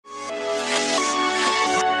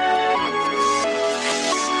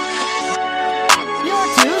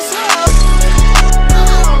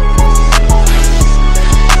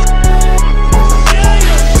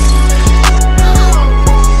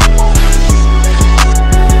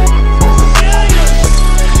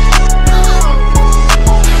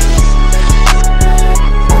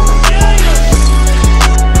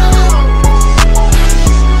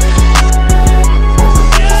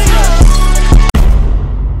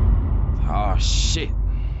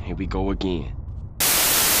we go again.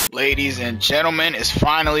 Ladies and gentlemen, it's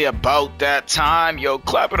finally about that time. Yo,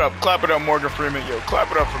 clap it up, Morgan Freeman. Yo,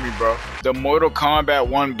 clap it up for me, bro. The Mortal Kombat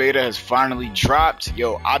 1 beta has finally dropped.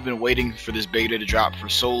 Yo, I've been waiting for this beta to drop for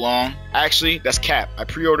so long. Actually, that's cap. I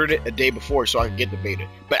pre-ordered it a day before so I could get the beta.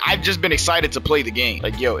 But I've just been excited to play the game.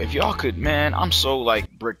 Like, yo, if y'all could, man, I'm so,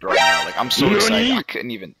 like, bricked right now. Like, I'm so excited. I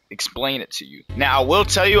couldn't even explain it to you. Now, I will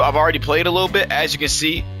tell you, I've already played a little bit. As you can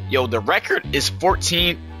see, yo, the record is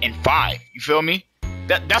 14-5. You feel me?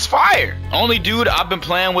 That's fire. Only dude I've been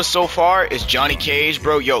playing with so far is Johnny Cage,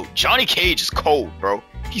 bro. Yo, Johnny Cage is cold, bro.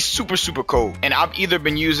 He's super cold. And I've either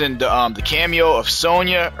been using the cameo of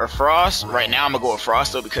Sonya or Frost. Right now I'm gonna go with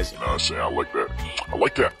Frost though because I like that. I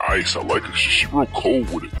like that ice. I like it. She's real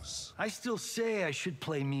cold with it. I still say I should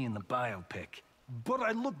play me in the biopic, but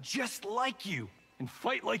I look just like you and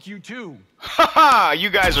fight like you too. Haha, you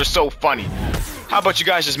guys are so funny. How about you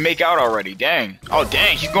guys just make out already? Dang. Oh,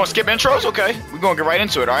 dang. He's going to skip intros? Okay. We're going to get right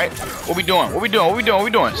into it, all right? What we doing? What we doing? What we doing? What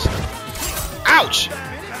we doing? Ouch.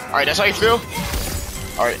 All right, that's how you feel?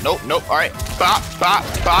 All right, nope. All right. Bop, bop,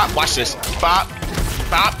 bop. Watch this. Bop,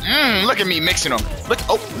 bop. Look at me mixing them. Look.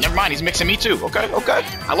 Oh, never mind. He's mixing me too. Okay.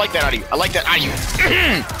 I like that out of you. I like that out of you.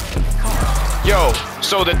 Yo,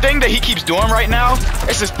 so the thing that he keeps doing right now,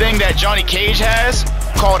 it's this thing that Johnny Cage has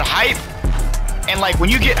called hype. And like when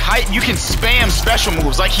you get hype, you can spam special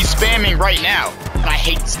moves like he's spamming right now. And I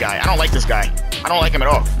hate this guy. I don't like this guy. I don't like him at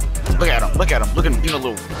all. Look at him. Look at him. Look at him being a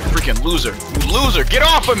little freaking loser. You loser. Get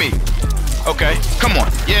off of me. Okay. Come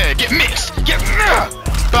on. Yeah. Get missed. Get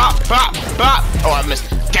bop, bop, bop. Oh, I missed.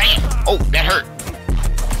 Damn. Oh, that hurt.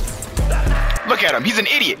 Look at him. He's an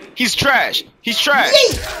idiot. He's trash. He's trash.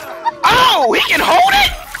 Oh, he can hold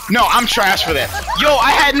it? No, I'm trash for that. Yo,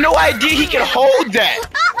 I had no idea he could hold that.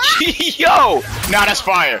 Yo, nah, that's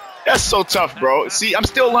fire. That's so tough, bro. See, I'm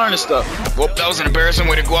still learning stuff. Whoop, that was an embarrassing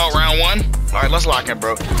way to go out round one. All right, let's lock in,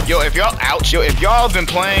 bro. Yo, if y'all if y'all have been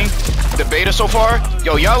playing the beta so far,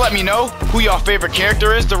 yo, y'all let me know who y'all favorite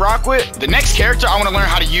character is to rock with. The next character I want to learn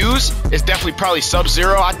how to use is definitely probably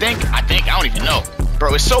Sub-Zero, I think. I don't even know.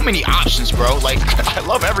 Bro, it's so many options, bro. Like, I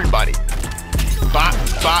love everybody. Bop,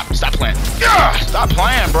 bop, stop playing. Yeah, stop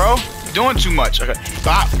playing, bro. You're doing too much. Okay,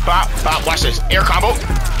 bop, bop, bop. Watch this. Air combo.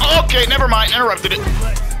 Okay, never mind. Interrupted it.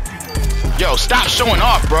 Yo, stop showing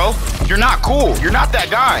off, bro. You're not cool. You're not that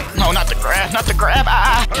guy. No, not the grab. Not the grab.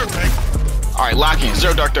 Ah. Perfect. All right, lock in.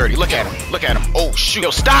 Zero Dark 30. Look at him. Look at him. Oh, shoot. Yo,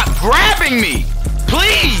 stop grabbing me.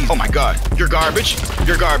 Please. Oh, my God. You're garbage.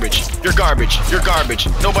 You're garbage. You're garbage. You're garbage.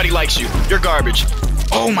 Nobody likes you. You're garbage.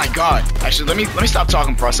 Oh my God! Actually, let me stop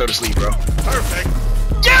talking before I so to sleep, bro. Perfect.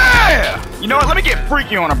 Yeah! You know what? Let me get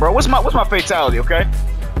freaky on him, bro. What's my fatality? Okay.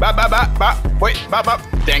 Bop, bop, bop, bop. Wait, bop, bop.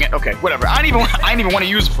 Dang it. Okay, whatever. I ain't even want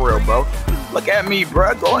to use it for real, bro. Look at me,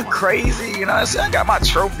 bro, going crazy. You know what I'm saying? I got my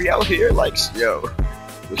trophy out here, like, yo,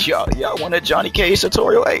 y'all want a Johnny Cage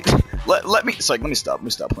tutorial? Hey, let me. It's like, let me stop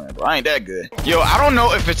playing, bro. I ain't that good. Yo, I don't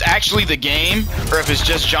know if it's actually the game or if it's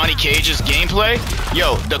just Johnny Cage's gameplay.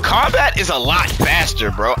 Yo, the combat is a lot faster,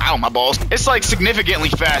 bro. Ow, my balls. It's like significantly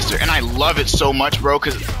faster, and I love it so much, bro,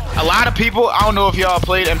 because a lot of people, I don't know if y'all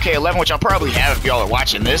played MK11, which I probably have if y'all are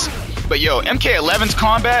watching this, but yo, MK11's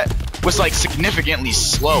combat was like significantly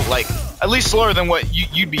slow, like at least slower than what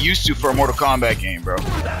you'd be used to for a Mortal Kombat game, bro.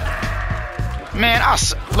 Man,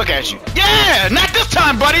 look at you. Yeah, not this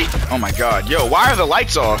time, buddy. Oh my God, yo, why are the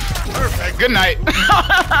lights off? Perfect. Good night.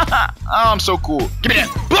 Oh, I'm so cool. Give me that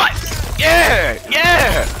butt.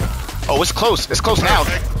 Yeah. Oh, it's close. It's close now.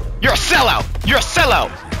 You're a sellout. You're a sellout.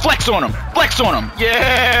 Flex on him. Flex on him.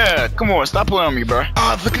 Yeah. Come on, stop playing on me, bro.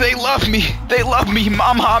 Oh, look, they love me. They love me,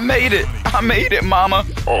 mama. I made it. I made it, mama.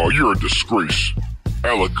 Oh, you're a disgrace,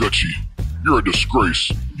 Alaguchi. You're a disgrace.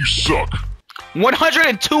 You suck.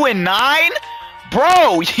 102-9.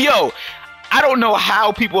 Bro, yo, I don't know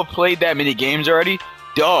how people have played that many games already.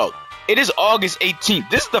 Dog, it is August 18th.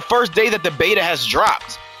 This is the first day that the beta has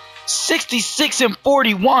dropped.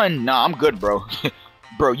 66-41. Nah, I'm good, bro.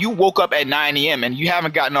 Bro, you woke up at 9 AM and you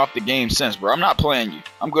haven't gotten off the game since, bro. I'm not playing you.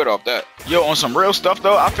 I'm good off that. Yo, on some real stuff,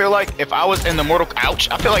 though, I feel like if I was in the Mortal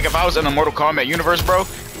Kombat universe, bro,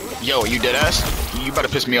 yo, you dead ass? You better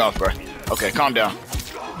piss me off, bro. Okay, calm down.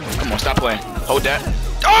 Come on, stop playing. Hold that.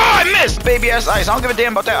 Oh, I missed! Baby ass ice. I don't give a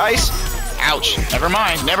damn about that ice. Ouch. Never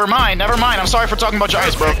mind. I'm sorry for talking about your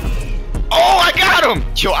ice, bro. Oh, I got him!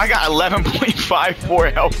 Yo, I got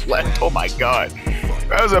 11.54 health left. Oh my God.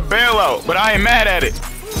 That was a bailout, but I ain't mad at it.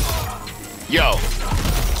 Yo.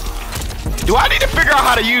 Do I need to figure out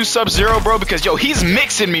how to use Sub-Zero, bro? Because, yo, he's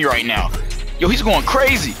mixing me right now. Yo, he's going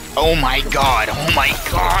crazy. Oh my god, I'm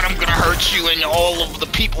gonna hurt you and all of the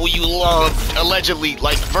people you love, allegedly,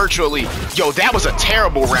 like virtually. Yo, that was a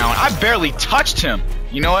terrible round. I barely touched him.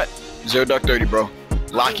 You know what? Zero Dark 30, bro.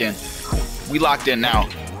 Lock in. We locked in now.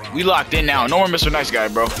 We locked in now. No more Mr. Nice Guy,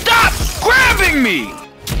 bro. Stop grabbing me!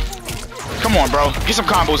 Come on, bro. Get some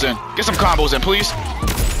combos in. Get some combos in, please.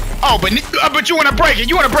 Oh, but you want to break it.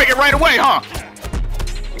 You want to break it right away, huh?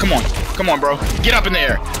 Come on. Come on, bro. Get up in the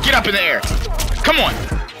air. Get up in the air. Come on.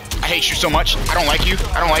 I hate you so much. I don't like you.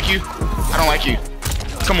 I don't like you. I don't like you.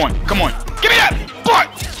 Come on. Come on. Give me that butt.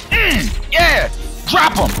 Yeah.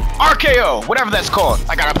 Drop him. RKO. Whatever that's called.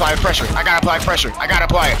 I gotta apply pressure. I gotta apply pressure. I gotta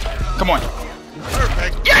apply it. Come on.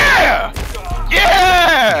 Perfect. Yeah.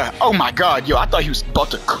 Yeah! Oh my god, yo, I thought he was about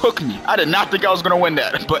to cook me. I did not think I was gonna win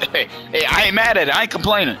that. But hey, I ain't mad at it. I ain't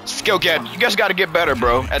complaining. Skill gap, you guys gotta get better,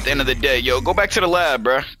 bro. At the end of the day, yo, go back to the lab,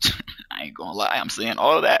 bro. I ain't gonna lie, I'm saying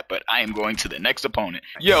all of that, but I am going to the next opponent.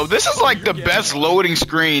 Yo, this is like the best loading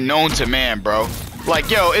screen known to man, bro. Like,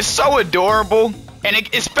 yo, it's so adorable. And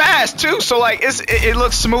it's fast too, so like it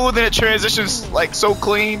looks smooth and it transitions like so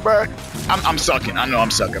clean, bro. I'm sucking. I know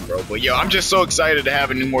I'm sucking, bro. But yo, I'm just so excited to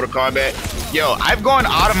have a new Mortal Kombat. Yo, I've gone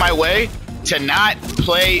out of my way to not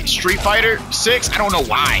play Street Fighter 6. I don't know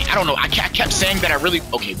why. I don't know. I kept saying that I really.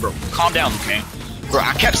 Okay, bro, calm down, okay? Bro,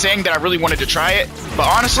 I kept saying that I really wanted to try it, but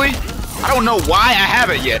honestly, I don't know why I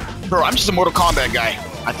haven't yet, bro. I'm just a Mortal Kombat guy.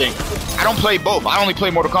 I think. I don't play both. I only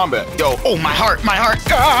play Mortal Kombat. Yo, oh, my heart.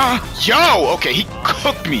 Ah! Yo, okay, he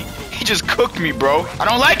cooked me. He just cooked me, bro. I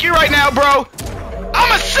don't like you right now, bro.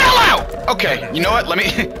 I'm a sellout. Okay, you know what? Let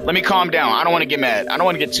me calm down. I don't want to get mad. I don't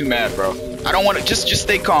want to get too mad, bro. I don't want to just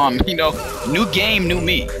stay calm. You know, new game, new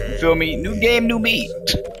me. You feel me? New game, new me.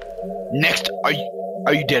 Next, are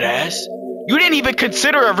you dead ass? You didn't even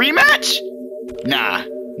consider a rematch?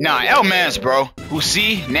 Nah, L-Mans, bro. Who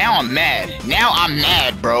see? Now I'm mad. Now I'm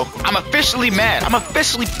mad, bro. I'm officially mad. I'm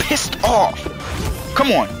officially pissed off.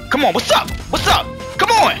 Come on. What's up? Come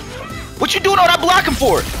on. What you doing all that blocking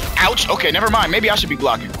for? Ouch. Okay, never mind. Maybe I should be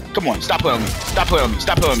blocking. Come on. Stop playing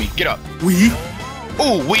with me. Get up. Weave?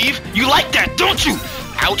 Ooh, weave. You like that, don't you?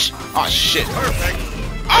 Ouch. Oh, shit. Perfect.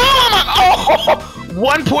 Oh, my. Oh.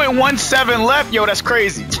 1.17 left. Yo, that's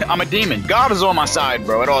crazy. I'm a demon. God is on my side,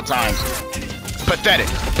 bro, at all times. Pathetic.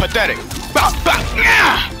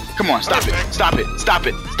 Come on, stop it.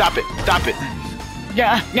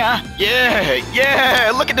 Yeah.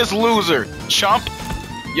 Look at this loser, chump.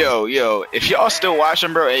 Yo, if y'all still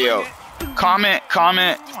watching, bro, hey, yo, comment.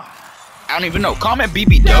 I don't even know. Comment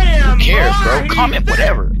BBW. Who cares, bro? Comment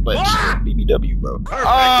whatever, but BBW, bro.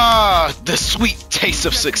 The sweet taste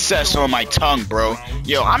of success on my tongue, bro.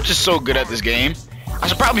 Yo, I'm just so good at this game. I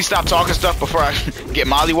should probably stop talking stuff before I get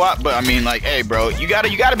mollywopped, but I mean, like, hey, bro, you gotta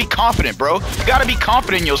be confident, bro. You gotta be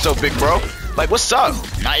confident in yourself, big bro. Like, what's up?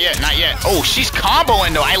 Not yet. Oh, she's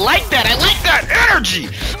comboing, though. I like that energy.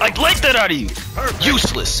 I like that out of you.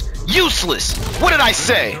 Useless. What did I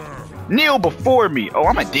say? Kneel before me. Oh,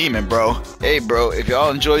 I'm a demon, bro. Hey, bro, if y'all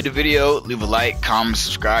enjoyed the video, leave a like, comment,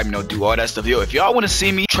 subscribe, you know, do all that stuff. Yo, if y'all want to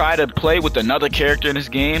see me try to play with another character in this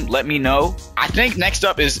game, let me know. I think next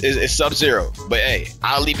up is Sub-Zero. But hey,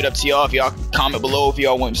 I'll leave it up to y'all. If y'all comment below if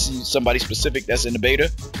y'all want to see somebody specific that's in the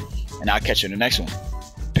beta. And I'll catch you in the next one.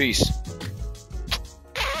 Peace.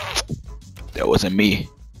 That wasn't me.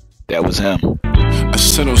 That was him. I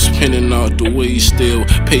said I'm spinning out the way still,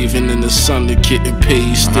 paving in the sun to getting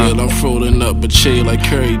paid still. I'm rolling up a chain like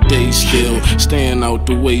Curry Day still, staying out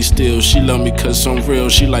the way still. She love me cause I'm real,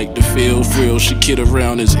 she like to feel real. She kid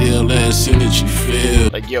around as ill ass energy feel.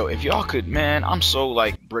 Like, yo, if y'all could, man, I'm so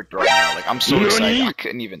like bricked right now. Like, I'm so excited, I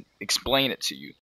couldn't even explain it to you.